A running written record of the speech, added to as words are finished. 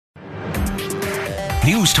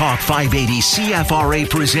News Talk 580 CFRA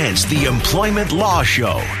presents the Employment Law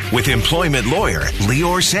Show with employment lawyer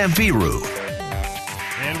Lior Samfiru.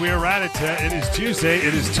 And we are at it. It is Tuesday.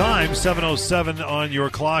 It is time, 7:07 on your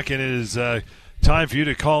clock, and it is time for you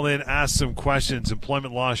to call in, ask some questions.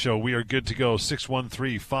 Employment Law Show. We are good to go.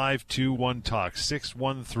 613-521-TALK.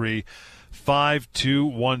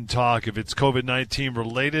 613-521-TALK. If it's COVID-19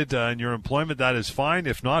 related in your employment, that is fine.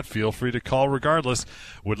 If not, feel free to call regardless.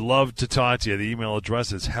 Would love to talk to you. The email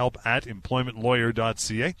address is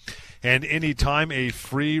help@employmentlawyer.ca. And anytime a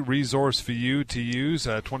free resource for you to use,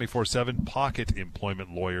 24/7,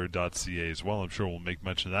 pocketemploymentlawyer.ca as well. I'm sure we'll make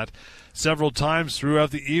mention of that several times throughout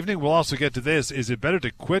the evening. We'll also get to this. Is it better to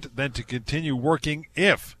quit than to continue working?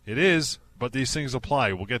 If it is, but these things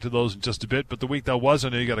apply. We'll get to those in just a bit. But the week that was, I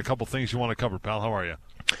know you got a couple things you want to cover, pal. How are you?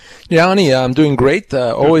 Yeah, Ani, I'm doing great.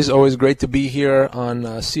 Always great to be here on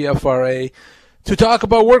CFRA to talk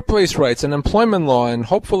about workplace rights and employment law and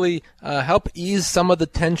hopefully help ease some of the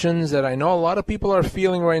tensions that I know a lot of people are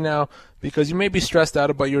feeling right now because you may be stressed out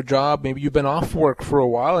about your job. Maybe you've been off work for a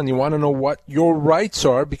while and you want to know what your rights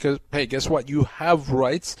are because, hey, guess what? You have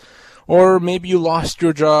rights. Or maybe you lost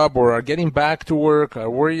your job or are getting back to work, are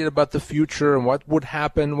worried about the future and what would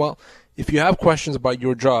happen. Well, if you have questions about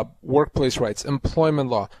your job, workplace rights, employment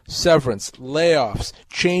law, severance, layoffs,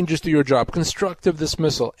 changes to your job, constructive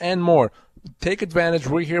dismissal, and more, take advantage.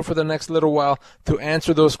 We're here for the next little while to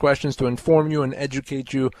answer those questions, to inform you and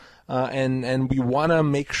educate you. And we want to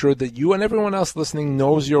make sure that you and everyone else listening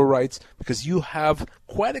knows your rights because you have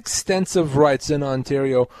quite extensive rights in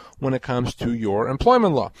Ontario when it comes to your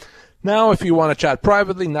employment law. Now, if you want to chat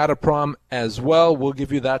privately, not a problem as well. We'll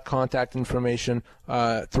give you that contact information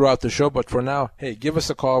throughout the show. But for now, hey, give us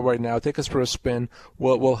a call right now. Take us for a spin.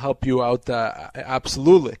 We'll help you out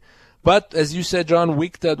absolutely. But as you said, John,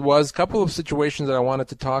 week that was, a couple of situations that I wanted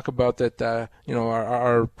to talk about that are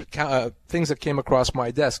things that came across my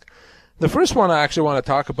desk. The first one I actually want to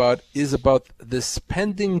talk about is about this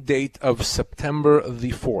pending date of September the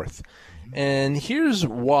 4th. And here's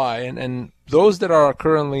why, and those that are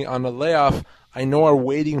currently on a layoff, I know are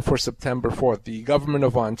waiting for September 4th. The government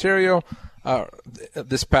of Ontario,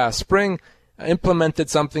 this past spring, implemented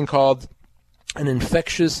something called an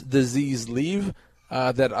infectious disease leave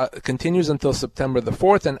that continues until September the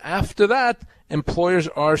 4th. And after that, employers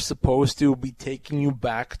are supposed to be taking you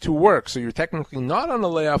back to work. So you're technically not on a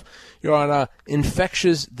layoff, you're on an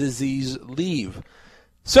infectious disease leave.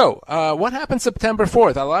 So, what happened September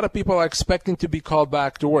 4th? A lot of people are expecting to be called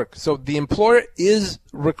back to work. So the employer is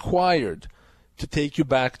required to take you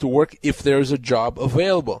back to work if there's a job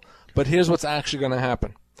available. But here's what's actually going to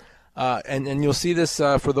happen. And you'll see this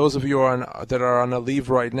for those of you that are on a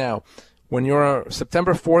leave right now. When your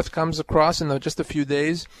September 4th comes across in just a few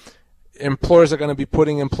days, employers are going to be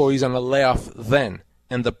putting employees on a layoff then.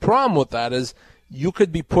 And the problem with that is you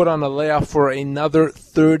could be put on a layoff for another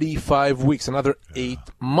 35 weeks, another 8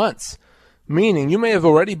 months. Meaning you may have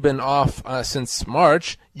already been off since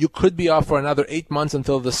March. You could be off for another 8 months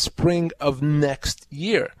until the spring of next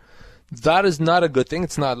year. That is not a good thing.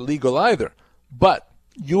 It's not legal either. But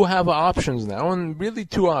you have options now, and really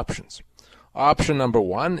two options. Option number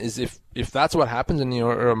one is if that's what happens and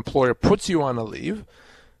your employer puts you on a leave,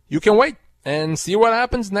 you can wait and see what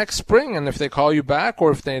happens next spring, and if they call you back or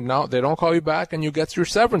if they don't call you back and you get your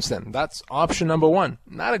severance then. That's option number one.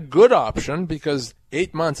 Not a good option because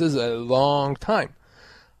 8 months is a long time.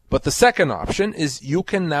 But the second option is you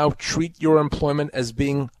can now treat your employment as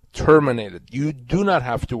being terminated. You do not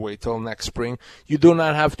have to wait till next spring. You do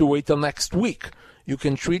not have to wait till next week. You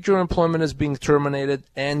can treat your employment as being terminated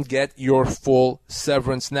and get your full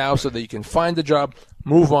severance now so that you can find a job,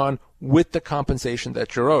 move on with the compensation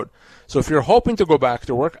that you're owed. So if you're hoping to go back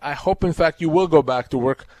to work, I hope, in fact, you will go back to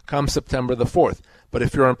work come September the 4th. But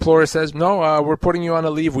if your employer says, no, we're putting you on a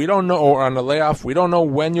leave, we don't know, or on a layoff, we don't know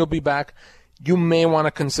when you'll be back, you may want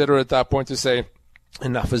to consider at that point to say,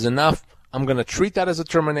 enough is enough. I'm going to treat that as a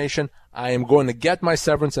termination. I am going to get my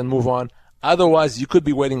severance and move on. Otherwise, you could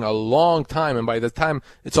be waiting a long time, and by the time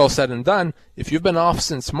it's all said and done, if you've been off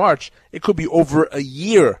since March, it could be over a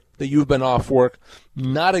year that you've been off work.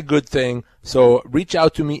 Not a good thing. So reach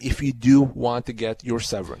out to me if you do want to get your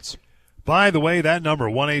severance. By the way, that number,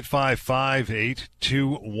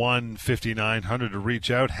 1-855-821-5900 to reach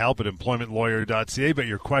out, help@employmentlawyer.ca. But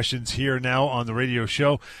your questions here now on the radio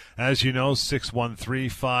show, as you know,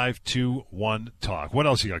 613-521-TALK. What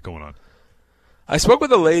else you got going on? I spoke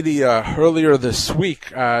with a lady earlier this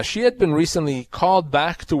week. She had been recently called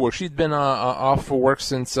back to work. She'd been off for work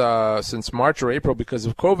since March or April because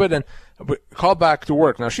of COVID, and called back to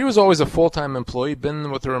work. Now, she was always a full-time employee,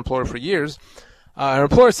 been with her employer for years, Her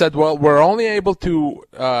employer said, well, we're only able to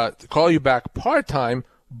call you back part-time,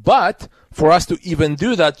 but for us to even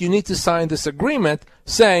do that, you need to sign this agreement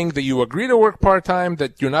saying that you agree to work part-time,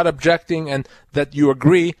 that you're not objecting, and that you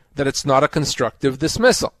agree that it's not a constructive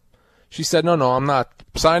dismissal. She said, no, I'm not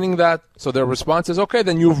signing that. So their response is, okay,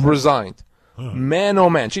 then you've resigned. Man, oh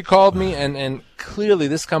man. She called me, and clearly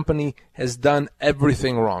this company has done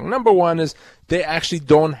everything wrong. Number one is they actually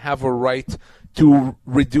don't have a right to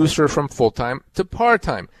reduce her from full-time to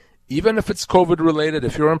part-time. Even if it's COVID-related,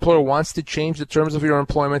 if your employer wants to change the terms of your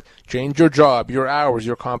employment, change your job, your hours,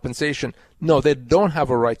 your compensation, no, they don't have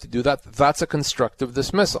a right to do that. That's a constructive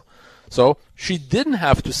dismissal. So she didn't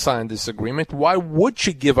have to sign this agreement. Why would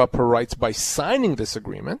she give up her rights by signing this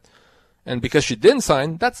agreement? And because she didn't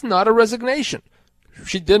sign, that's not a resignation.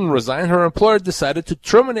 She didn't resign. Her employer decided to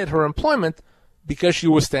terminate her employment because she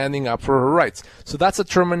was standing up for her rights. So that's a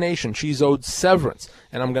termination. She's owed severance.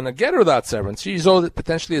 And I'm going to get her that severance. She's owed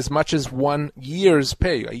potentially as much as 1 year's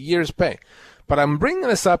pay, a year's pay. But I'm bringing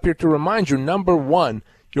this up here to remind you, number one,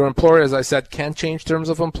 your employer, as I said, can't change terms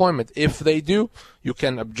of employment. If they do, you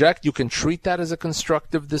can object. You can treat that as a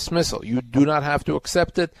constructive dismissal. You do not have to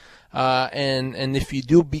accept it. And if you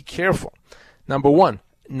do, be careful. Number one.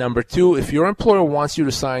 Number two, if your employer wants you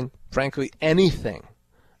to sign, frankly, anything,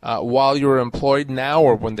 while you're employed now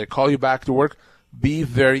or when they call you back to work, be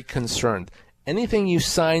very concerned. Anything you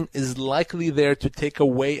sign is likely there to take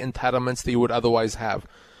away entitlements that you would otherwise have.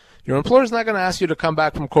 Your employer is not going to ask you to come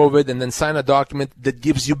back from COVID and then sign a document that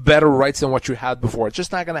gives you better rights than what you had before. It's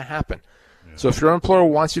just not going to happen. Yeah. So if your employer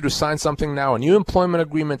wants you to sign something now, a new employment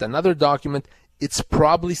agreement, another document, it's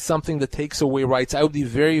probably something that takes away rights. I would be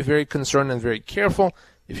very, very concerned and very careful.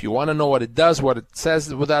 If you want to know what it does, what it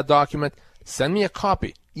says with that document, send me a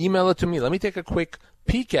copy. Email it to me. Let me take a quick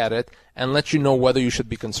peek at it and let you know whether you should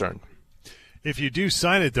be concerned. If you do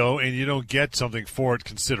sign it, though, and you don't get something for it,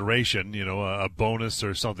 consideration, a bonus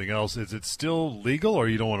or something else, is it still legal or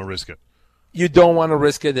you don't want to risk it? You don't want to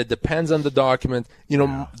risk it. It depends on the document.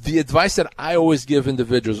 The advice that I always give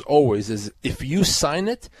individuals is if you sign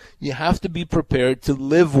it, you have to be prepared to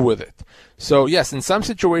live with it. So, yes, in some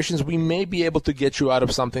situations, we may be able to get you out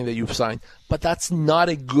of something that you've signed, but that's not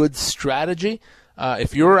a good strategy.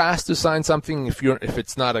 If you're asked to sign something, if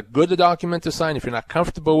it's not a good document to sign, if you're not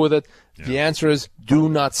comfortable with it, the answer is do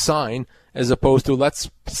not sign, as opposed to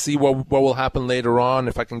let's see what will happen later on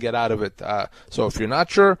if I can get out of it. So if you're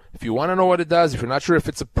not sure, if you want to know what it does, if you're not sure if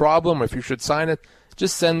it's a problem or if you should sign it,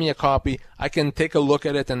 just send me a copy. I can take a look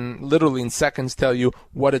at it and literally in seconds tell you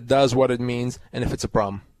what it does, what it means, and if it's a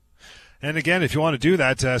problem. And again, if you want to do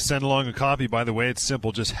that, send along a copy. By the way, it's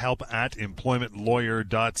simple. Just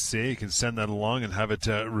help@employmentlawyer.ca. You can send that along and have it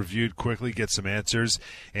reviewed quickly, get some answers.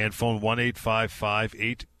 And phone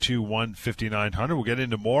 1-855-821-5900. We'll get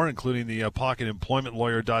into more, including the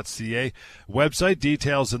pocketemploymentlawyer.ca website,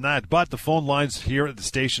 details on that. But the phone lines here at the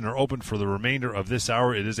station are open for the remainder of this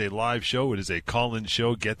hour. It is a live show. It is a call-in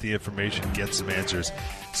show. Get the information, get some answers.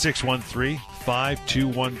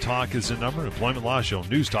 613-521-TALK is the number. Employment Law Show,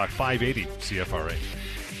 News Talk 580 CFRA.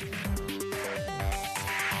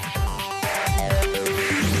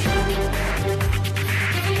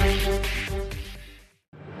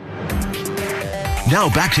 Now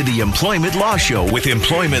back to the Employment Law Show with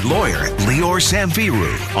employment lawyer Lior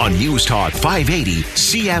Samfiru on News Talk 580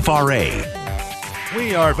 CFRA.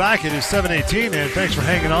 We are back. It is 7:18, and thanks for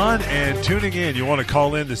hanging on and tuning in. You want to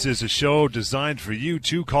call in. This is a show designed for you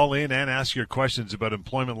to call in and ask your questions about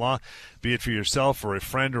employment law, be it for yourself or a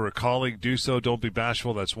friend or a colleague. Do so. Don't be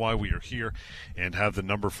bashful. That's why we are here and have the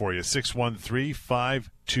number for you.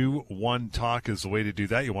 613-521-TALK is the way to do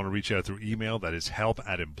that. You want to reach out through email. That is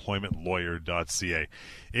help@employmentlawyer.ca.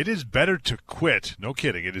 It is better to quit. No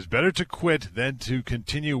kidding. It is better to quit than to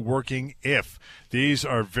continue working if. These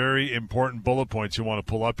are very important bullet points you want to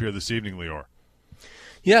pull up here this evening, Lior.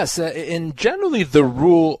 Yes, and generally the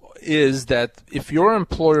rule is that if your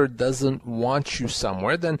employer doesn't want you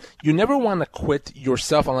somewhere, then you never want to quit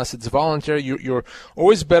yourself unless it's voluntary. You're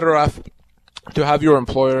always better off to have your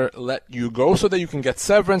employer let you go so that you can get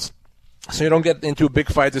severance, so you don't get into a big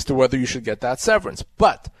fight as to whether you should get that severance.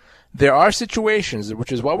 But there are situations,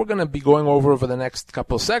 which is what we're going to be going over the next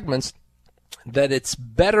couple of segments, that it's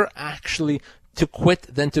better actually to quit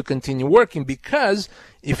than to continue working, because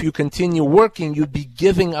if you continue working, you'd be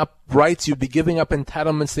giving up rights, you'd be giving up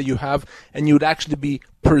entitlements that you have, and you'd actually be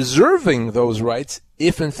preserving those rights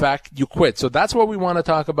if, in fact, you quit. So that's what we want to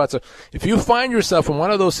talk about. So if you find yourself in one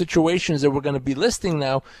of those situations that we're going to be listing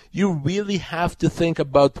now, you really have to think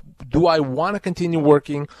about, do I want to continue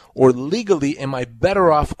working, or legally, am I better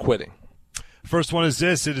off quitting? First one is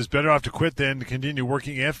this: it is better off to quit than to continue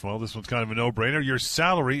working if, well, this one's kind of a no-brainer, your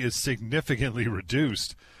salary is significantly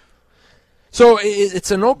reduced. So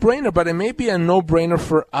it's a no-brainer, but it may be a no-brainer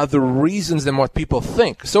for other reasons than what people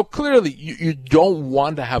think. So clearly, you don't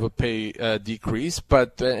want to have a pay decrease,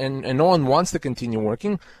 but and no one wants to continue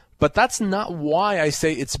working. But that's not why I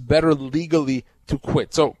say it's better legally to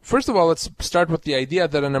quit. So first of all, let's start with the idea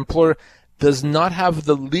that an employer does not have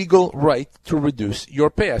the legal right to reduce your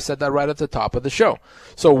pay. I said that right at the top of the show.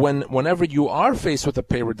 So whenever you are faced with a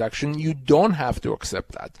pay reduction, you don't have to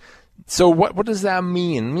accept that. So what does that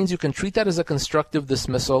mean? It means you can treat that as a constructive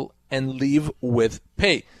dismissal and leave with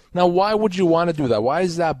pay. Now, why would you want to do that? Why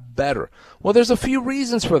is that better? Well, there's a few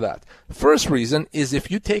reasons for that. First reason is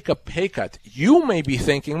if you take a pay cut, you may be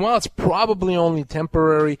thinking, well, it's probably only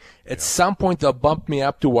temporary. At some point, they'll bump me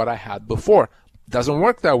up to what I had before. Doesn't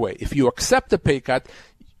work that way. If you accept a pay cut,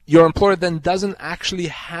 your employer then doesn't actually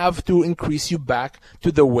have to increase you back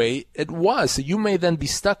to the way it was. So you may then be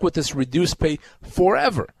stuck with this reduced pay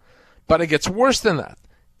forever. But it gets worse than that.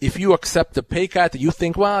 If you accept a pay cut, you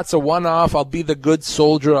think, well, it's a one-off, I'll be the good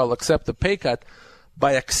soldier, I'll accept the pay cut.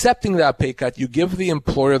 By accepting that pay cut, you give the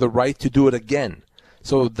employer the right to do it again.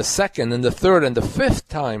 So the second and the third and the fifth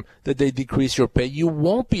time that they decrease your pay, you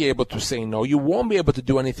won't be able to say no. You won't be able to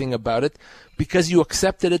do anything about it because you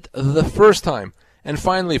accepted it the first time. And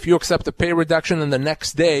finally, if you accept a pay reduction and the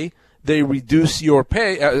next day they reduce your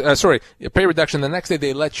pay, pay reduction the next day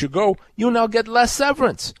they let you go, you now get less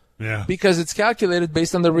severance. Yeah. Because it's calculated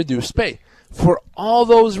based on the reduced pay. For all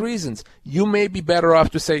those reasons, you may be better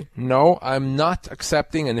off to say, no, I'm not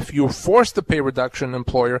accepting, and if you're forced to pay reduction,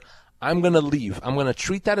 employer, I'm going to leave. I'm going to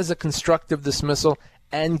treat that as a constructive dismissal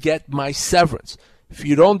and get my severance. If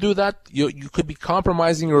you don't do that, you could be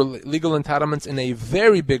compromising your legal entitlements in a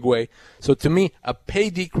very big way. So to me, a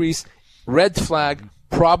pay decrease, red flag,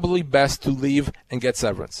 probably best to leave and get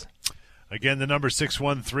severance. Again, the number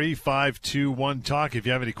 613-521-TALK. If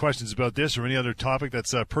you have any questions about this or any other topic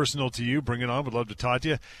that's personal to you, bring it on. We'd love to talk to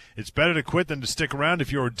you. It's better to quit than to stick around if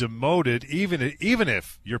you're demoted, even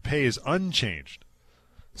if your pay is unchanged.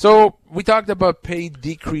 So we talked about pay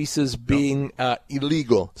decreases being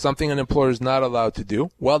illegal, something an employer is not allowed to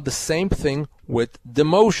do. Well, the same thing with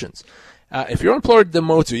demotions. If your employer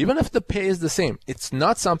demotes you, even if the pay is the same, it's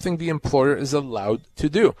not something the employer is allowed to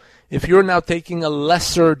do. If you're now taking a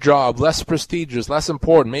lesser job, less prestigious, less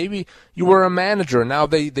important, maybe you were a manager, now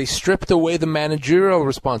they stripped away the managerial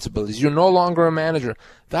responsibilities, you're no longer a manager,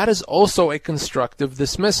 that is also a constructive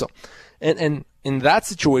dismissal. And in that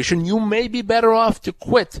situation, you may be better off to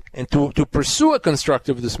quit and to pursue a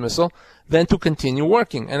constructive dismissal than to continue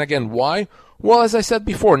working. And again, why? Well, as I said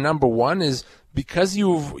before, number one is because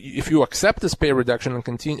if you accept this pay reduction and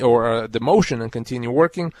continue, or demotion and continue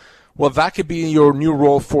working, well, that could be your new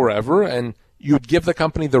role forever, and you'd give the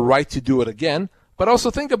company the right to do it again. But also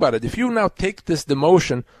think about it. If you now take this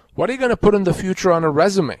demotion, what are you going to put in the future on a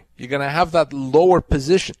resume? You're going to have that lower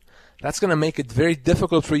position. That's going to make it very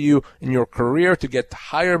difficult for you in your career to get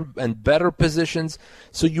higher and better positions.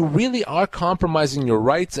 So you really are compromising your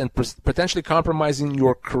rights and potentially compromising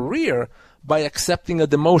your career by accepting a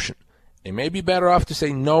demotion. It may be better off to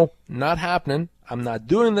say, no, not happening. I'm not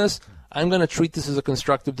doing this. I'm going to treat this as a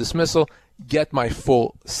constructive dismissal, get my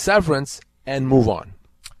full severance, and move on.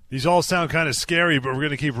 These all sound kind of scary, but we're going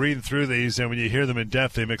to keep reading through these, and when you hear them in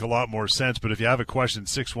depth, they make a lot more sense. But if you have a question,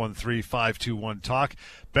 613-521-TALK.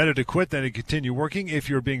 Better to quit than to continue working if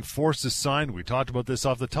you're being forced to sign, we talked about this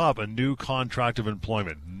off the top, a new contract of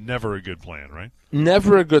employment. Never a good plan, right?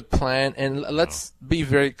 Never a good plan, and let's be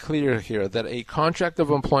very clear here that a contract of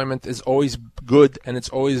employment is always good and it's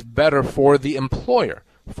always better for the employer.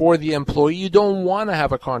 For the employee, you don't want to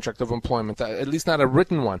have a contract of employment, at least not a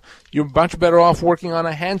written one. You're much better off working on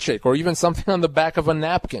a handshake or even something on the back of a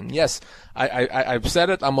napkin. Yes, I've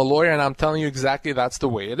said it. I'm a lawyer, and I'm telling you exactly that's the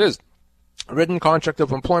way it is. A written contract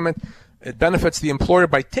of employment, it benefits the employer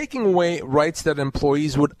by taking away rights that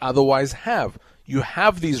employees would otherwise have. You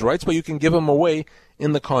have these rights, but you can give them away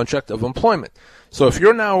in the contract of employment. So if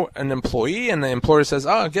you're now an employee and the employer says,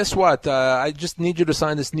 guess what, I just need you to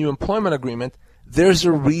sign this new employment agreement, there's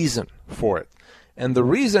a reason for it. And the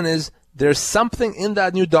reason is there's something in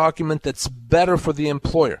that new document that's better for the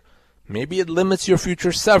employer. Maybe it limits your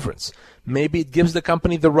future severance. Maybe it gives the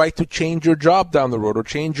company the right to change your job down the road or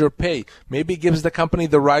change your pay. Maybe it gives the company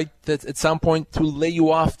the right that at some point to lay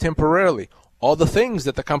you off temporarily. All the things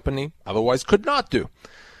that the company otherwise could not do.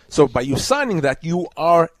 So by you signing that, you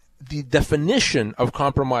are the definition of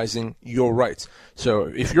compromising your rights.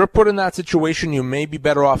 So if you're put in that situation, you may be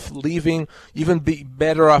better off leaving, even be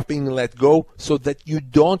better off being let go so that you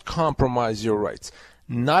don't compromise your rights.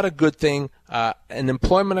 not a good thing. An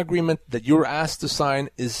employment agreement that you're asked to sign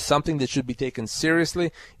is something that should be taken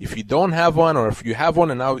seriously. If you don't have one, or if you have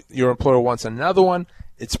one and now your employer wants another one,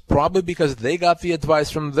 it's probably because they got the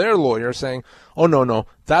advice from their lawyer saying, oh, no,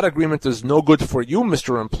 that agreement is no good for you,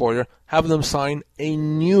 Mr. Employer. Have them sign a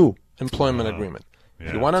new employment agreement. Yeah.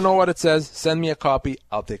 If you want to know what it says, send me a copy.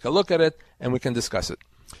 I'll take a look at it, and we can discuss it.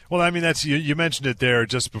 Well, I mean, that's you mentioned it there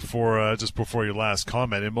just before your last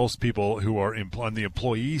comment, and most people who are on the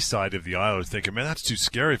employee side of the aisle are thinking, man, that's too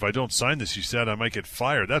scary. If I don't sign this, you said I might get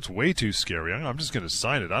fired. That's way too scary. I'm just going to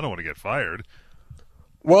sign it. I don't want to get fired.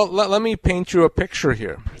 Well, let me paint you a picture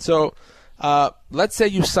here. So let's say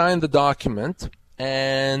you sign the document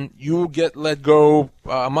and you get let go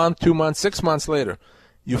a month, 2 months, 6 months later.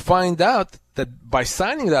 You find out that by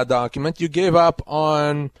signing that document, you gave up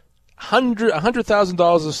on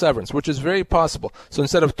 $100,000 of severance, which is very possible. So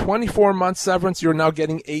instead of 24 months severance, you're now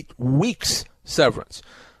getting 8 weeks severance.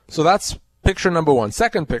 So that's picture number one.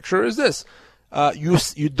 Second picture is this.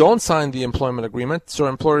 You don't sign the employment agreement, so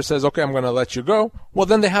employer says, okay, I'm going to let you go. Well,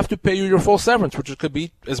 then they have to pay you your full severance, which could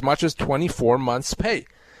be as much as 24 months' pay.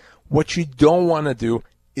 What you don't want to do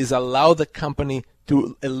is allow the company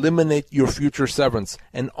to eliminate your future severance.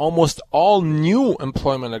 And almost all new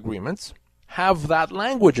employment agreements have that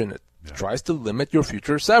language in it. It tries to limit your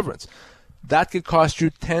future severance. That could cost you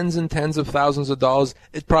tens and tens of thousands of dollars.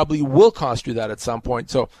 It probably will cost you that at some point.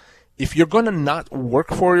 So if you're going to not work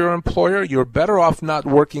for your employer, you're better off not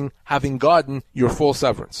working, having gotten your full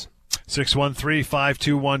severance.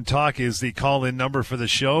 613-521-TALK is the call-in number for the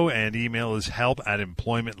show, and email is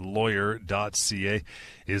help@employmentlawyer.ca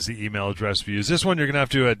is the email address for you. This one you're going to have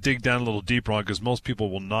to dig down a little deeper on, because most people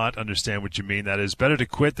will not understand what you mean. That is, better to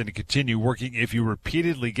quit than to continue working if you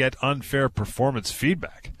repeatedly get unfair performance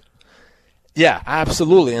feedback. Yeah,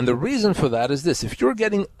 absolutely. And the reason for that is this. If you're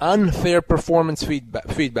getting unfair performance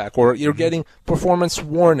feedback, or you're getting performance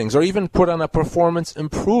warnings, or even put on a performance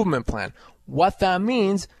improvement plan, what that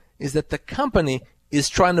means is that the company is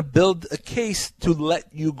trying to build a case to let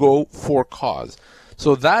you go for cause.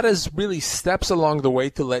 So that is really steps along the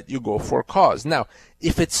way to let you go for cause. Now,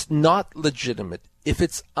 if it's not legitimate, if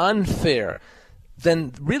it's unfair,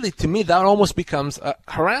 then really, to me, that almost becomes a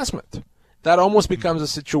harassment. That almost becomes a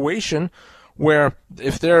situation where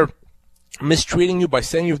if they're mistreating you by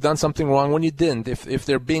saying you've done something wrong when you didn't, if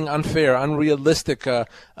they're being unfair, unrealistic,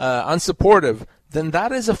 unsupportive, then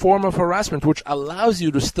that is a form of harassment which allows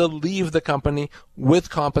you to still leave the company with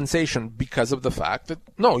compensation because of the fact that,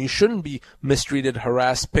 no, you shouldn't be mistreated,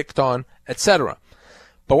 harassed, picked on, etc.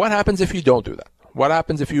 But what happens if you don't do that? What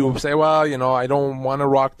happens if you say, well, I don't want to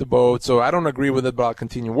rock the boat, so I don't agree with it, but I'll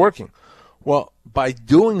continue working? Well, by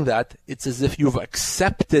doing that, it's as if you've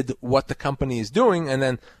accepted what the company is doing, and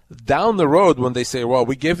then down the road when they say, well,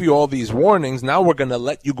 we give you all these warnings, now we're going to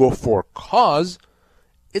let you go for cause,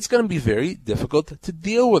 it's going to be very difficult to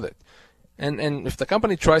deal with it. And if the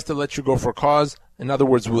company tries to let you go for cause, in other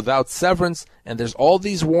words, without severance, and there's all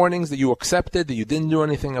these warnings that you accepted, that you didn't do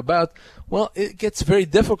anything about, well, it gets very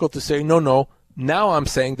difficult to say, no, now I'm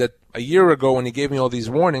saying that a year ago when you gave me all these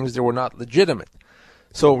warnings, they were not legitimate.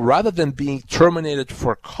 So rather than being terminated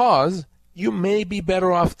for cause, you may be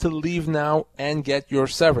better off to leave now and get your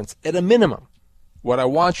severance at a minimum. What I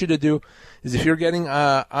want you to do is, if you're getting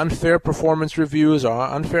unfair performance reviews or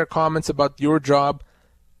unfair comments about your job,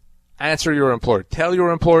 answer your employer. Tell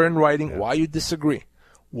your employer in writing why you disagree,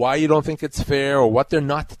 why you don't think it's fair, or what they're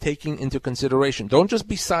not taking into consideration. Don't just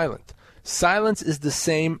be silent. Silence is the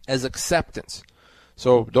same as acceptance.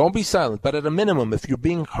 So don't be silent. But at a minimum, if you're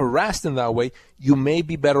being harassed in that way, you may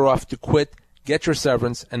be better off to quit, get your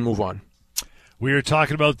severance, and move on. We are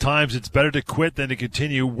talking about times it's better to quit than to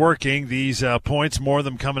continue working. These points, more of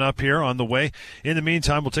them coming up here on the way. In the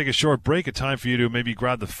meantime, we'll take a short break. A time for you to maybe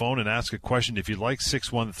grab the phone and ask a question if you'd like.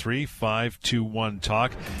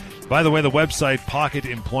 613-521-TALK. By the way, the website,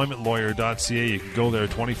 pocketemploymentlawyer.ca. You can go there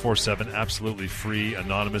 24/7, absolutely free,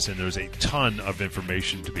 anonymous, and there's a ton of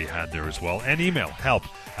information to be had there as well. And email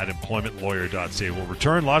help@employmentlawyer.ca. We'll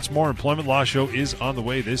return. Lots more Employment Law Show is on the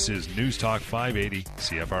way. This is News Talk 580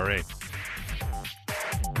 CFRA.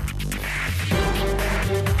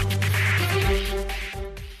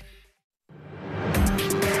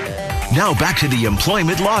 Now back to the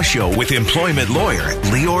Employment Law Show with employment lawyer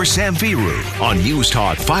Lior Samfiru on News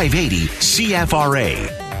Talk 580 CFRA.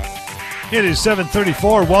 It is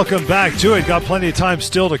 7:34. Welcome back to it. Got plenty of time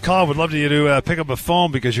still to call. Would love you to pick up a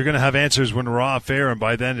phone, because you're going to have answers when we're off air, and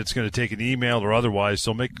by then it's going to take an email or otherwise,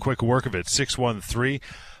 so make quick work of it. 613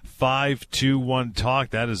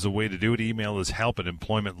 613-521-TALK. That is the way to do it. Email is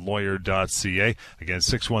help@employmentlawyer.ca. Again,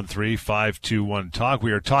 613-521-TALK.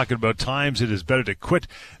 We are talking about times it is better to quit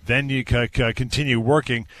than you continue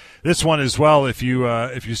working. This one as well, if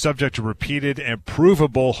you're subject to repeated and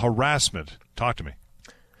provable harassment. Talk to me.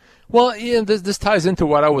 Well, Ian, this ties into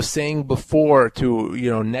what I was saying before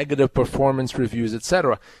to, negative performance reviews,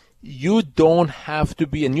 etc. You don't have to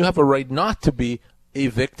be, and you have a right not to be, a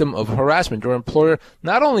victim of harassment. Your employer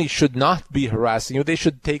not only should not be harassing you, they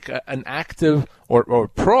should take an active or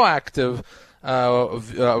proactive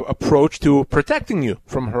approach to protecting you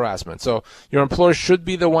from harassment. So your employer should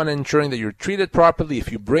be the one ensuring that you're treated properly.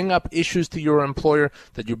 If you bring up issues to your employer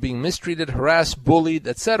that you're being mistreated, harassed, bullied,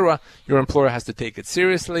 etc., your employer has to take it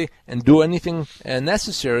seriously and do anything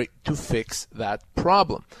necessary to fix that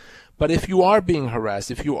problem. But if you are being harassed,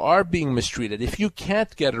 if you are being mistreated, if you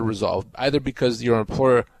can't get it resolved, either because your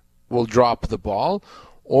employer will drop the ball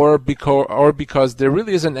or because there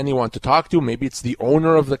really isn't anyone to talk to, maybe it's the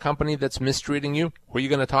owner of the company that's mistreating you, who are you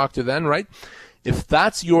going to talk to then, right? If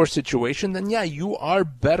that's your situation, then yeah, you are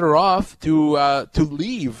better off to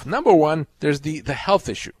leave. Number one, there's the health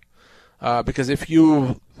issue. Because if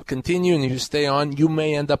you continue and you stay on, you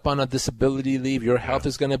may end up on a disability leave. Your health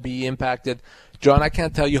is going to be impacted. John, I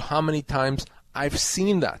can't tell you how many times I've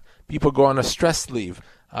seen that. People go on a stress leave.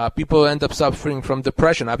 People end up suffering from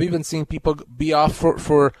depression. I've even seen people be off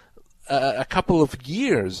for a couple of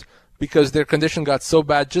years because their condition got so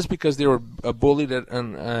bad just because they were bullied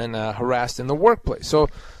and harassed in the workplace. So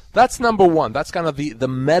that's number one. That's kind of the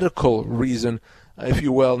medical reason, if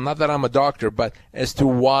you will. Not that I'm a doctor, but as to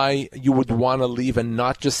why you would want to leave and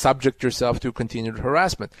not just subject yourself to continued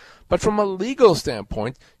harassment. But from a legal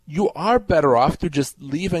standpoint, you are better off to just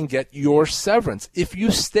leave and get your severance. If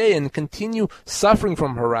you stay and continue suffering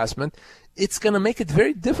from harassment, it's going to make it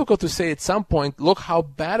very difficult to say at some point, look how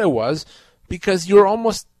bad it was, because you're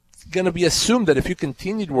almost going to be assumed that if you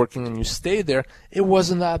continued working and you stayed there, it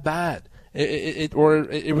wasn't that bad. It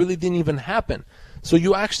really didn't even happen. So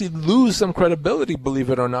you actually lose some credibility, believe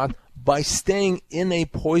it or not, by staying in a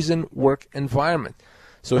poison work environment.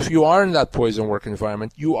 So if you are in that poison work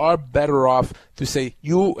environment, you are better off to say,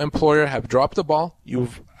 you, employer, have dropped the ball.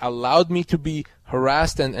 You've allowed me to be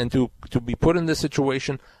harassed and to be put in this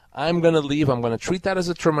situation. I'm going to leave. I'm going to treat that as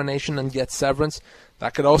a termination and get severance.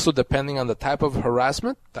 That could also, depending on the type of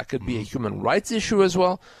harassment, that could be a human rights issue as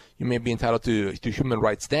well. You may be entitled to human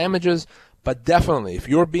rights damages. But definitely, if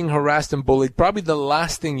you're being harassed and bullied, probably the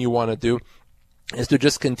last thing you want to do is to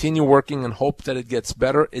just continue working and hope that it gets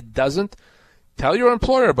better. It doesn't. Tell your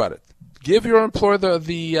employer about it. Give your employer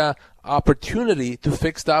the opportunity to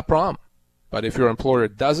fix that problem. But if your employer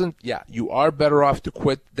doesn't, yeah, you are better off to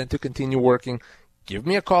quit than to continue working. Give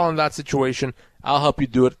me a call in that situation. I'll help you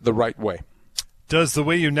do it the right way. Does the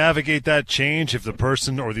way you navigate that change if the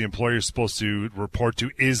person or the employer you're supposed to report to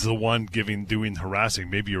is the one doing harassing?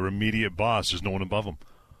 Maybe your immediate boss, there's no one above them.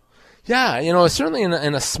 Yeah, certainly in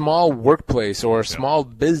a small workplace or a small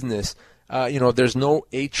business, there's no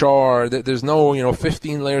HR, there's no,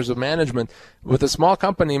 15 layers of management. With a small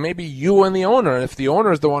company, maybe you and the owner, and if the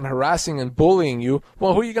owner is the one harassing and bullying you,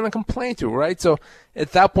 well, who are you going to complain to, right? So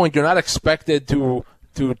at that point, you're not expected to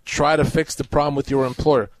try to fix the problem with your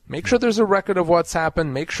employer. Make sure there's a record of what's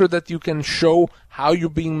happened. Make sure that you can show how you're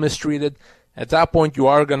being mistreated. At that point, you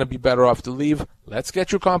are going to be better off to leave. Let's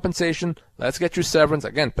get your compensation. Let's get your severance.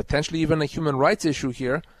 Again, potentially even a human rights issue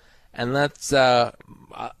here. And let's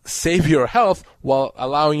save your health while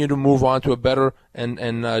allowing you to move on to a better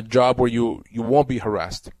and job where you won't be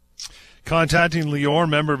harassed. Contacting Lior,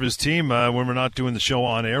 member of his team, when we're not doing the show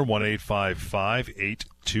on air,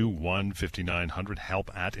 1-855-821-5900,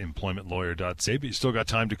 help@employmentlawyer.ca. But you still got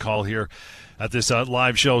time to call here at this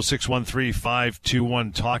live show,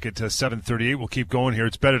 613-521-TALK at 7:38. We'll keep going here.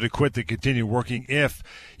 It's better to quit than continue working if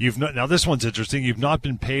you've not. Now, this one's interesting. You've not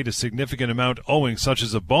been paid a significant amount owing, such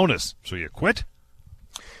as a bonus. So you quit?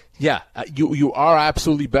 Yeah, you are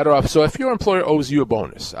absolutely better off. So if your employer owes you a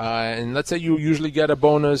bonus, and let's say you usually get a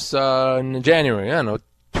bonus in January, I don't know,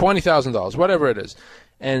 $20,000, whatever it is,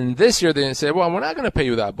 and this year they say, well, we're not going to pay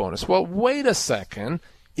you that bonus. Well, wait a second.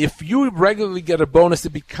 If you regularly get a bonus,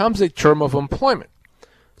 it becomes a term of employment.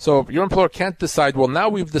 So your employer can't decide, well, now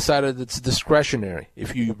we've decided it's discretionary.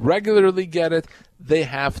 If you regularly get it, they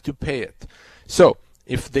have to pay it. So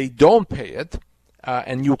if they don't pay it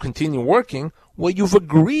and you continue working, well, you've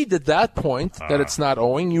agreed at that point that it's not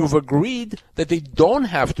owing. You've agreed that they don't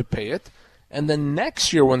have to pay it. And then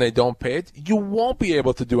next year when they don't pay it, you won't be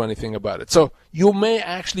able to do anything about it. So you may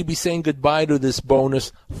actually be saying goodbye to this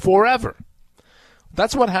bonus forever.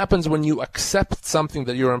 That's what happens when you accept something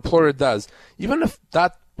that your employer does. Even if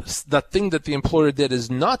that that thing that the employer did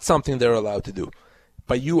is not something they're allowed to do.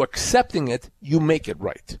 By you accepting it, you make it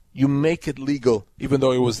right. You make it legal, even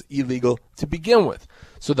though it was illegal to begin with.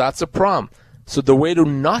 So that's a problem. So the way to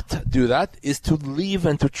not do that is to leave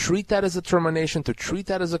and to treat that as a termination, to treat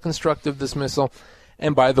that as a constructive dismissal.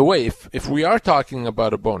 And by the way, if we are talking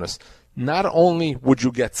about a bonus, not only would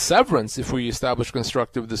you get severance if we establish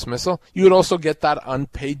constructive dismissal, you would also get that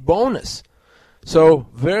unpaid bonus. So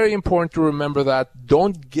very important to remember that.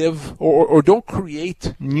 Don't give or don't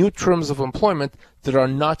create new terms of employment that are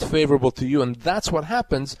not favorable to you. And that's what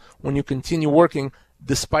happens when you continue working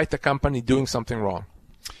despite the company doing something wrong.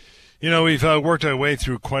 You know, we've worked our way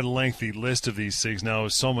through quite a lengthy list of these things. Now,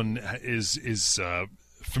 if someone is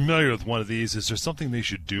familiar with one of these, is there something they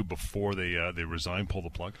should do before they resign, pull the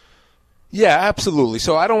plug? Yeah, absolutely.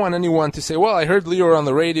 So I don't want anyone to say, well, I heard Leo on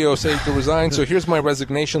the radio say to resign, so here's my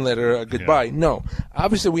resignation letter, goodbye. Yeah. No.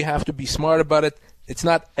 Obviously, we have to be smart about it. It's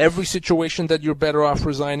not every situation that you're better off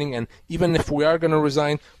resigning, and even if we are going to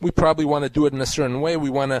resign, we probably want to do it in a certain way. We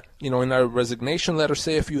want to, in our resignation letter,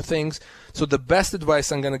 say a few things. So the best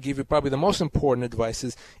advice I'm going to give you, probably the most important advice,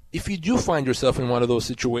 is if you do find yourself in one of those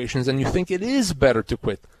situations and you think it is better to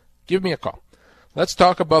quit, give me a call. Let's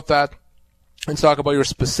talk about that. And talk about your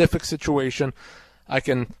specific situation. I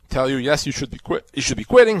can tell you, yes, you should be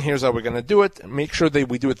quitting. Here's how we're going to do it. Make sure that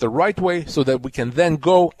we do it the right way so that we can then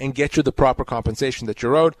go and get you the proper compensation that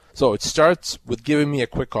you're owed. So it starts with giving me a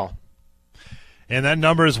quick call. And that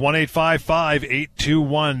number is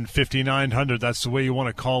 1-855-821-5900. That's the way you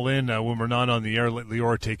want to call in when we're not on the air. Let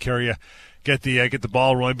Lior take care of you. Get the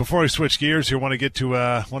ball rolling. Before we switch gears here, want to get to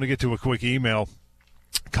a quick email.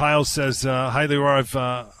 Kyle says, hi,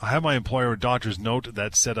 Lior. I have my employer a doctor's note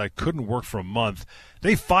that said I couldn't work for a month.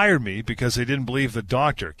 They fired me because they didn't believe the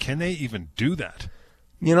doctor. Can they even do that?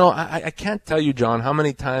 I can't tell you, John, how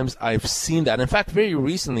many times I've seen that. In fact, very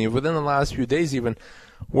recently, within the last few days even,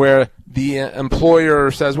 where the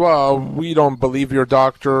employer says, well, we don't believe your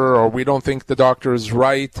doctor, or we don't think the doctor is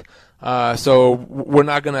right, so we're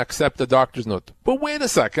not going to accept the doctor's note. But wait a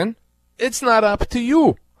second. It's not up to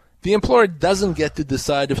you. The employer doesn't get to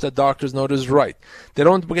decide if the doctor's note is right. They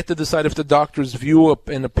don't get to decide if the doctor's view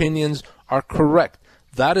and opinions are correct.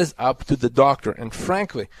 That is up to the doctor. And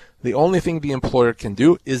frankly, the only thing the employer can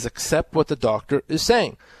do is accept what the doctor is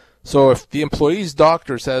saying. So if the employee's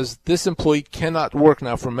doctor says this employee cannot work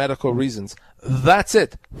now for medical reasons, that's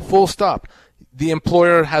it. Full stop. The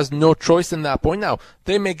employer has no choice in that point. Now,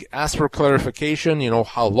 they may ask for clarification,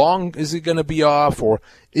 how long is he going to be off, or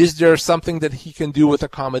is there something that he can do with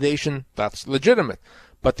accommodation? That's legitimate.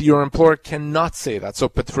 But your employer cannot say that. So,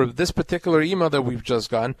 but for this particular email that we've just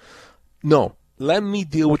gotten, no. Let me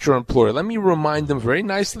deal with your employer. Let me remind them very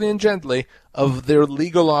nicely and gently of their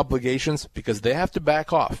legal obligations, because they have to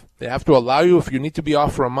back off. They have to allow you, if you need to be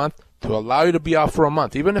off for a month, to allow you to be off for a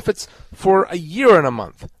month, even if it's for a year and a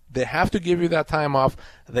month. They have to give you that time off.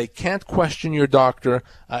 They can't question your doctor.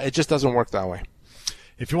 It just doesn't work that way.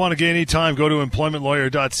 If you want to get any time, go to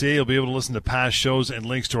employmentlawyer.ca. You'll be able to listen to past shows and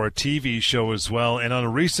links to our TV show as well. And on a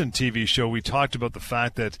recent TV show, we talked about the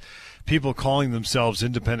fact that people calling themselves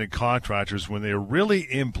independent contractors when they are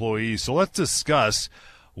really employees. So let's discuss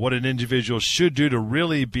what an individual should do to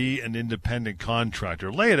really be an independent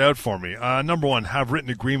contractor. Lay it out for me. Number one, have written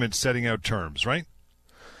agreements setting out terms, right?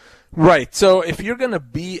 Right. So if you're going to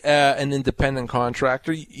be an independent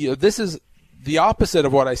contractor, this is the opposite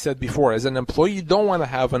of what I said before. As an employee, you don't want to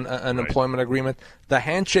have an right. employment agreement. The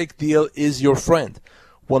handshake deal is your friend.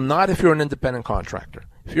 Well, not if you're an independent contractor.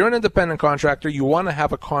 If you're an independent contractor, you want to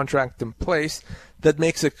have a contract in place that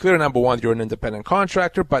makes it clear, number one, you're an independent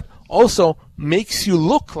contractor, but also makes you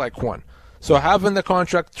look like one. So having the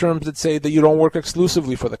contract terms that say that you don't work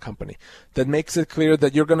exclusively for the company, that makes it clear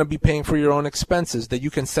that you're going to be paying for your own expenses, that you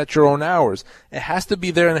can set your own hours. It has to be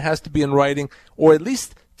there, and it has to be in writing, or at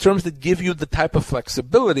least terms that give you the type of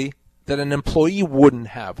flexibility that an employee wouldn't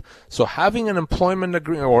have. So having an employment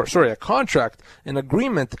agreement, a contract, an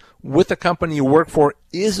agreement with the company you work for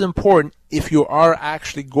is important if you are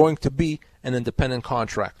actually going to be an independent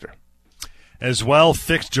contractor. As well,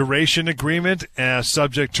 fixed duration agreement,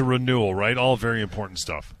 subject to renewal, right? All very important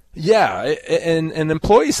stuff. Yeah, and an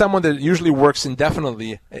employee is someone that usually works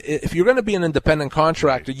indefinitely. If you're going to be an independent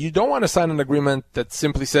contractor, you don't want to sign an agreement that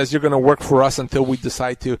simply says you're going to work for us until we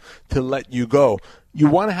decide to let you go. You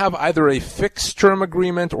want to have either a fixed term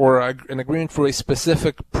agreement or an agreement for a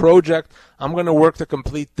specific project. I'm going to work to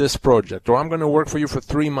complete this project, or I'm going to work for you for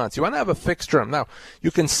 3 months. You want to have a fixed term. Now,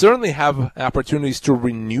 you can certainly have opportunities to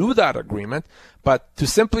renew that agreement, but to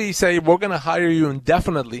simply say we're going to hire you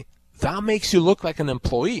indefinitely, that makes you look like an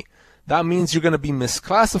employee. that means you're going to be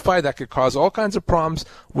misclassified. That could cause all kinds of problems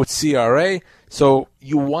with CRA. So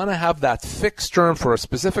you want to have that fixed term for a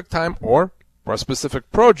specific time or for a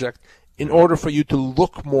specific project in order for you to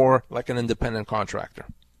look more like an independent contractor.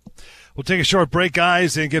 We'll take a short break,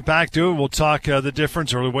 guys, and get back to it. We'll talk the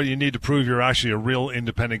difference or what you need to prove you're actually a real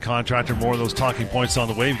independent contractor. More of those talking points on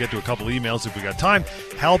the way. We'll get to a couple of emails if we got time.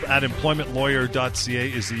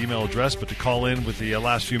 help@employmentlawyer.ca is the email address. But to call in with the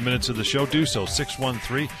last few minutes of the show, do so.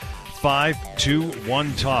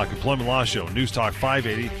 613-521-TALK. Employment Law Show. News Talk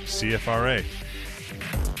 580 CFRA.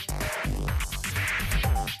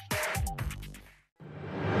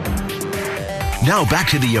 Now back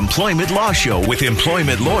to the Employment Law Show with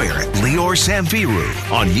employment lawyer Lior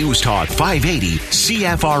Samfiru on News Talk 580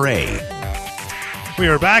 CFRA. We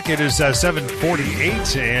are back. It is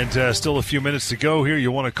 7:48 and still a few minutes to go here.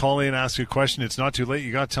 You want to call in, ask a question. It's not too late.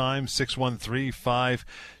 You got time.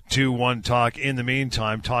 613-521-TALK. In the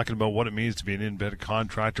meantime, talking about what it means to be an independent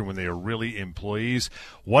contractor when they are really employees,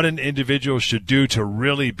 what an individual should do to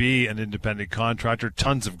really be an independent contractor.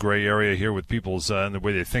 Tons of gray area here with people's and the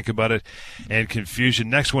way they think about it and confusion.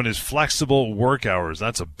 Next one is flexible work hours.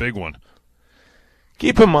 That's a big one.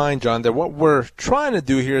 Keep in mind, John, that what we're trying to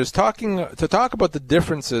do here is talk about the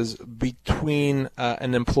differences between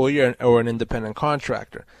an employer or an independent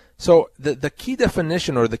contractor. So the key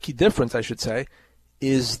definition, or the key difference, I should say,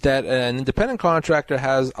 is that an independent contractor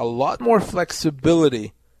has a lot more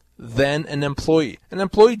flexibility than an employee. An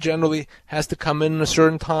employee generally has to come in a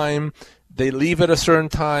certain time. They leave at a certain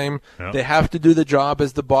time. Yep. They have to do the job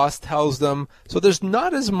as the boss tells them. So there's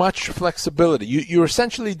not as much flexibility. You're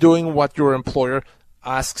essentially doing what your employer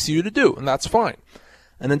asks you to do, and that's fine.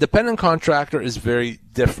 An independent contractor is very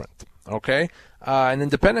different, okay? An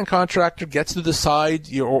independent contractor gets to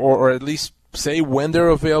decide, or at least say when they're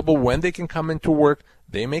available, when they can come into work.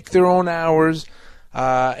 They make their own hours,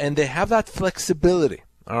 and they have that flexibility,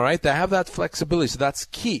 all right? They have that flexibility, so that's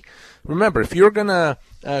key. Remember, if you're going to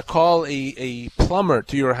call a plumber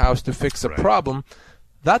to your house to fix a problem,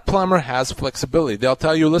 that plumber has flexibility. They'll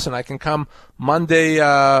tell you, listen, I can come Monday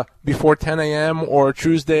before 10 a.m. or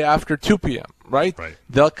Tuesday after 2 p.m., right?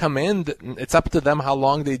 They'll come in. It's up to them how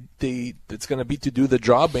long it's going to be to do the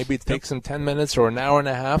job. Maybe it takes them 10 minutes or an hour and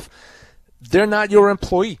a half. They're not your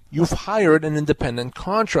employee. You've hired an independent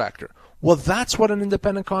contractor. Well, that's what an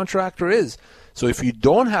independent contractor is. So if you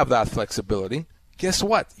don't have that flexibility, guess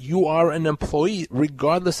what? You are an employee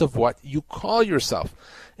regardless of what you call yourself.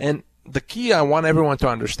 And the key I want everyone to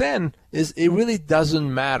understand is it really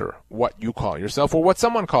doesn't matter what you call yourself or what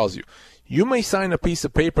someone calls you. You may sign a piece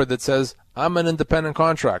of paper that says, I'm an independent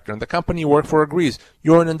contractor, and the company you work for agrees,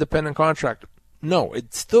 you're an independent contractor. No,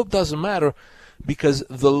 it still doesn't matter because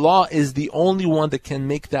the law is the only one that can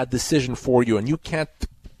make that decision for you, and you can't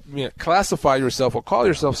classify yourself or call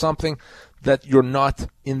yourself something that you're not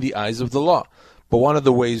in the eyes of the law. But one of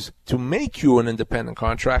the ways to make you an independent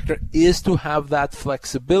contractor is to have that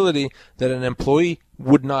flexibility that an employee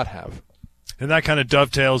would not have. And that kind of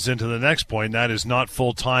dovetails into the next point. That is not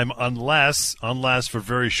full-time unless for a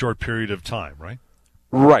very short period of time, right?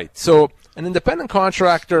 Right. So an independent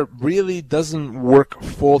contractor really doesn't work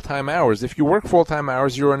full-time hours. If you work full-time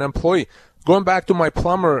hours, you're an employee. Going back to my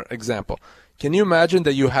plumber example, can you imagine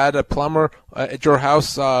that you had a plumber at your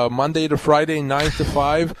house Monday to Friday, 9 to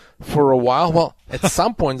 5 for a while? Well, at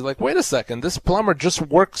some point, you're like, wait a second, this plumber just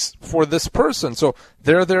works for this person, so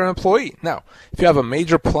they're their employee. Now, if you have a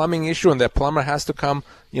major plumbing issue and that plumber has to come,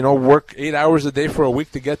 work 8 hours a day for a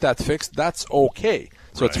week to get that fixed, that's okay.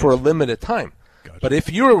 So It's for a limited time. Gotcha. But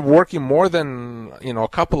if you're working more than, a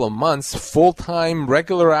couple of months, full-time,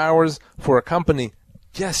 regular hours for a company,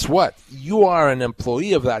 guess what? You are an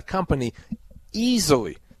employee of that company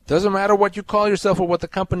easily. Doesn't matter what you call yourself or what the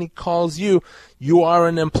company calls you. You are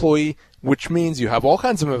an employee, which means you have all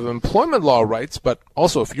kinds of employment law rights, but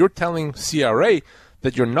also if you're telling CRA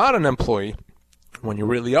that you're not an employee when you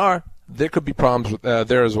really are, there could be problems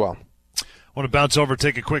there as well. I want to bounce over,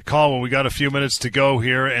 take a quick call when we got a few minutes to go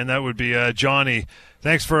here, and that would be Johnny.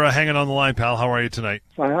 Thanks for hanging on the line, pal. How are you tonight?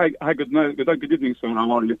 Hi, good night. Good evening, sir. How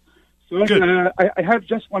are you? So I have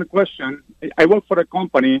just one question. I work for a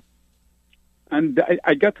company, and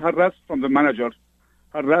I get harassed from the manager,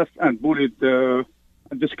 harassed and bullied and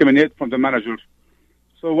discriminated from the manager.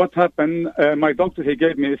 So what happened, my doctor, he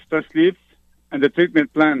gave me a stress leave and a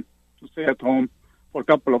treatment plan to stay at home for a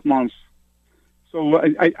couple of months. So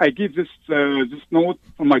I give this note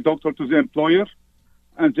from my doctor to the employer,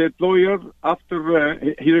 and the employer, after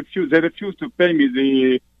they refused to pay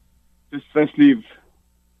me the stress leave.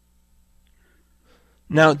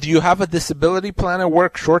 Now, do you have a disability plan at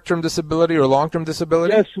work, short-term disability or long-term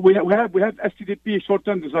disability? Yes, we have STDP,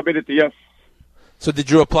 short-term disability, yes. So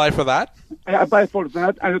did you apply for that? I applied for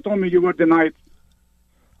that, and they told me you were denied.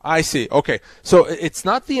 I see. Okay. So it's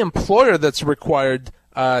not the employer that's required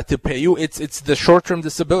to pay you. It's the short-term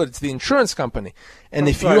disability. It's the insurance company. And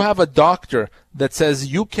That's if right. you have a doctor that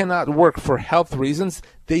says you cannot work for health reasons,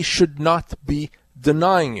 they should not be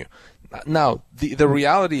denying you. Now, the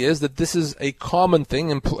reality is that this is a common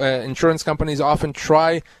thing. Insurance companies often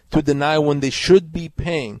try to deny when they should be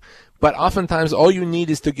paying. But oftentimes, all you need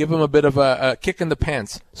is to give them a bit of a kick in the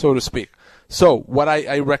pants, so to speak. So what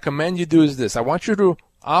I recommend you do is this. I want you to,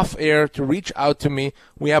 off air, to reach out to me.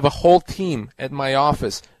 We have a whole team at my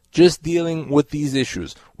office just dealing with these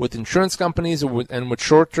issues, with insurance companies and with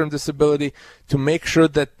short-term disability, to make sure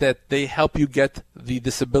that they help you get the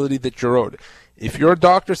disability that you're owed. If your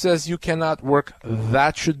doctor says you cannot work,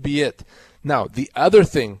 that should be it. Now, the other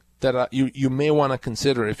thing that you may want to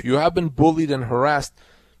consider, if you have been bullied and harassed,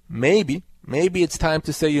 maybe it's time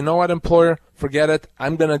to say, you know what, employer, forget it.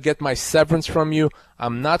 I'm going to get my severance from you.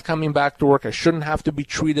 I'm not coming back to work. I shouldn't have to be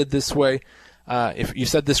treated this way. If you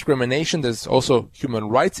said discrimination, there's also human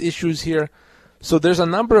rights issues here. So there's a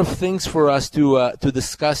number of things for us to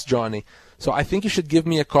discuss, Johnny. So I think you should give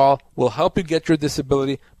me a call. We'll help you get your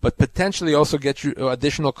disability, but potentially also get you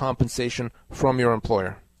additional compensation from your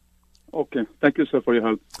employer. Okay. Thank you, sir, for your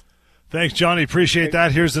help. Thanks, Johnny. Appreciate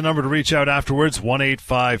that. Here's the number to reach out afterwards,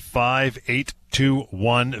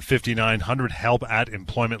 1-855-821-5900,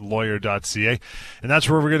 help@employmentlawyer.ca. And that's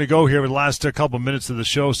where we're going to go here with the last couple of minutes of the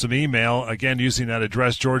show. Some email, again, using that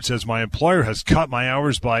address. George says, my employer has cut my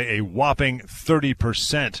hours by a whopping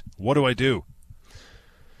 30%. What do I do?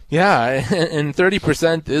 Yeah, and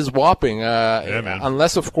 30% is whopping. Man.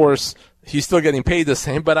 Unless, of course, he's still getting paid the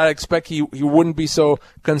same, but I expect he wouldn't be so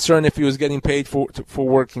concerned if he was getting paid for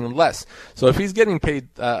working less. So if he's getting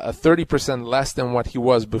paid 30% less than what he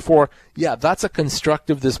was before, yeah, that's a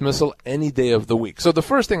constructive dismissal any day of the week. So the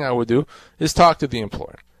first thing I would do is talk to the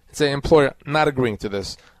employer and say, employer, not agreeing to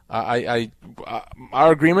this.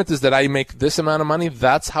 Our agreement is that I make this amount of money.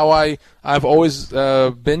 That's how I've always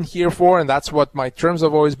been here for, and that's what my terms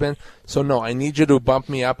have always been. So no, I need you to bump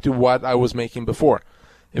me up to what I was making before.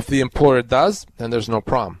 If the employer does, then there's no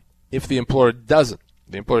problem. If the employer doesn't,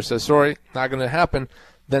 the employer says, sorry, not going to happen,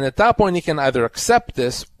 then at that point he can either accept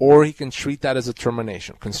this or he can treat that as a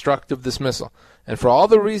termination, constructive dismissal. And for all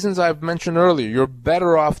the reasons I've mentioned earlier, you're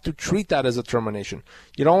better off to treat that as a termination.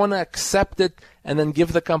 You don't want to accept it and then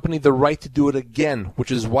give the company the right to do it again, which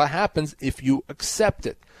is what happens if you accept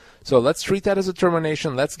it. So let's treat that as a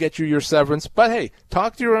termination. Let's get you your severance. But hey,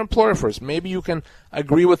 talk to your employer first. Maybe you can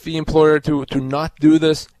agree with the employer to not do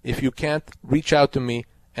this. If you can't, reach out to me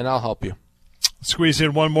and I'll help you. Squeeze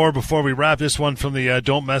in one more before we wrap. This one from the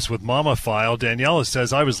Don't Mess with Mama file. Daniela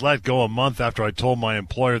says, I was let go a month after I told my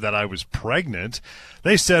employer that I was pregnant.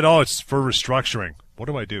 They said, oh, it's for restructuring. What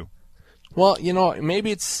do I do? Well,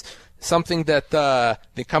 maybe it's something that the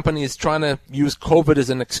company is trying to use COVID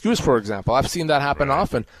as an excuse, for example. I've seen that happen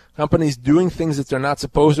often. Companies doing things that they're not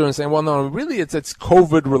supposed to and saying, well, no, really it's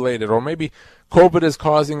COVID related, or maybe COVID is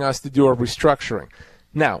causing us to do a restructuring.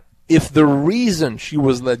 Now, if the reason she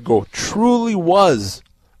was let go truly was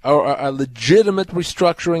a legitimate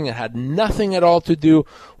restructuring, it had nothing at all to do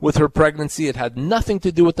with her pregnancy, it had nothing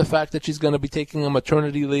to do with the fact that she's going to be taking a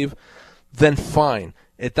maternity leave, then fine.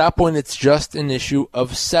 At that point, it's just an issue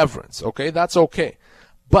of severance, okay? That's okay.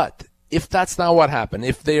 But if that's not what happened,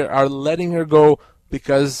 if they are letting her go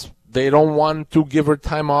because they don't want to give her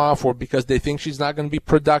time off or because they think she's not going to be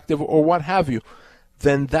productive or what have you,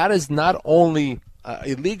 then that is not only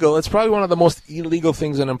illegal, it's probably one of the most illegal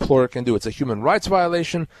things an employer can do. It's a human rights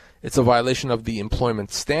violation. It's a violation of the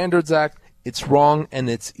Employment Standards Act. It's wrong and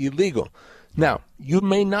it's illegal. Now, you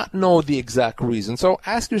may not know the exact reason, so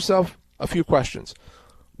ask yourself a few questions.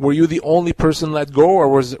 Were you the only person let go, or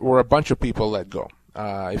were a bunch of people let go?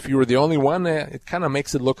 If you were the only one, it kind of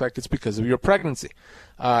makes it look like it's because of your pregnancy.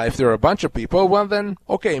 If there are a bunch of people, well then,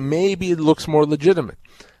 okay, maybe it looks more legitimate.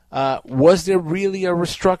 Was there really a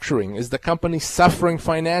restructuring? Is the company suffering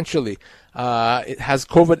financially? Has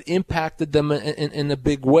COVID impacted them in a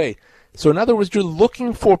big way? So in other words, you're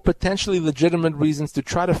looking for potentially legitimate reasons to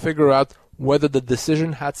try to figure out whether the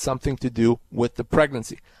decision had something to do with the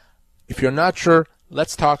pregnancy. If you're not sure,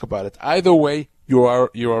 let's talk about it. Either way, you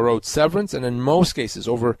are owed severance, and in most cases,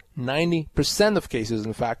 over 90% of cases,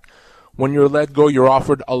 in fact, when you're let go, you're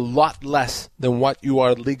offered a lot less than what you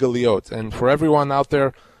are legally owed. And for everyone out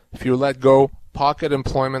there, if you're let go,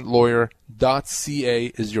 pocketemploymentlawyer.ca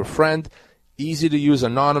is your friend. easy to use,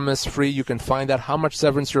 anonymous, free. You can find out how much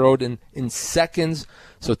severance you're owed in seconds.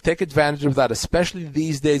 So take advantage of that, especially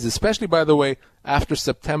these days, especially, by the way, after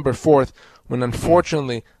September 4th, when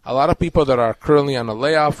unfortunately a lot of people that are currently on a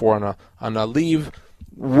layoff or on a leave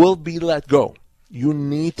will be let go. You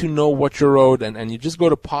need to know what you're owed, and you just go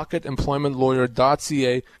to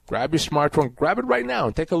pocketemploymentlawyer.ca, grab your smartphone, grab it right now,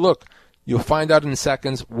 and take a look. You'll find out in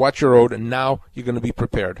seconds what you're owed, and now you're going to be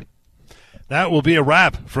prepared. That will be a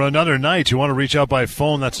wrap for another night. You want to reach out by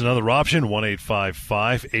phone, that's another option,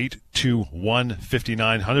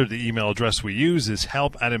 1-855-821-5900. The email address we use is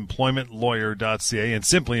help@employmentlawyer.ca, and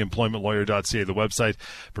simply employmentlawyer.ca, the website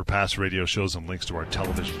for past radio shows and links to our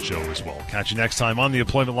television show as well. Catch you next time on the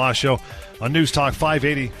Employment Law Show on News Talk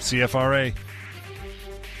 580 CFRA.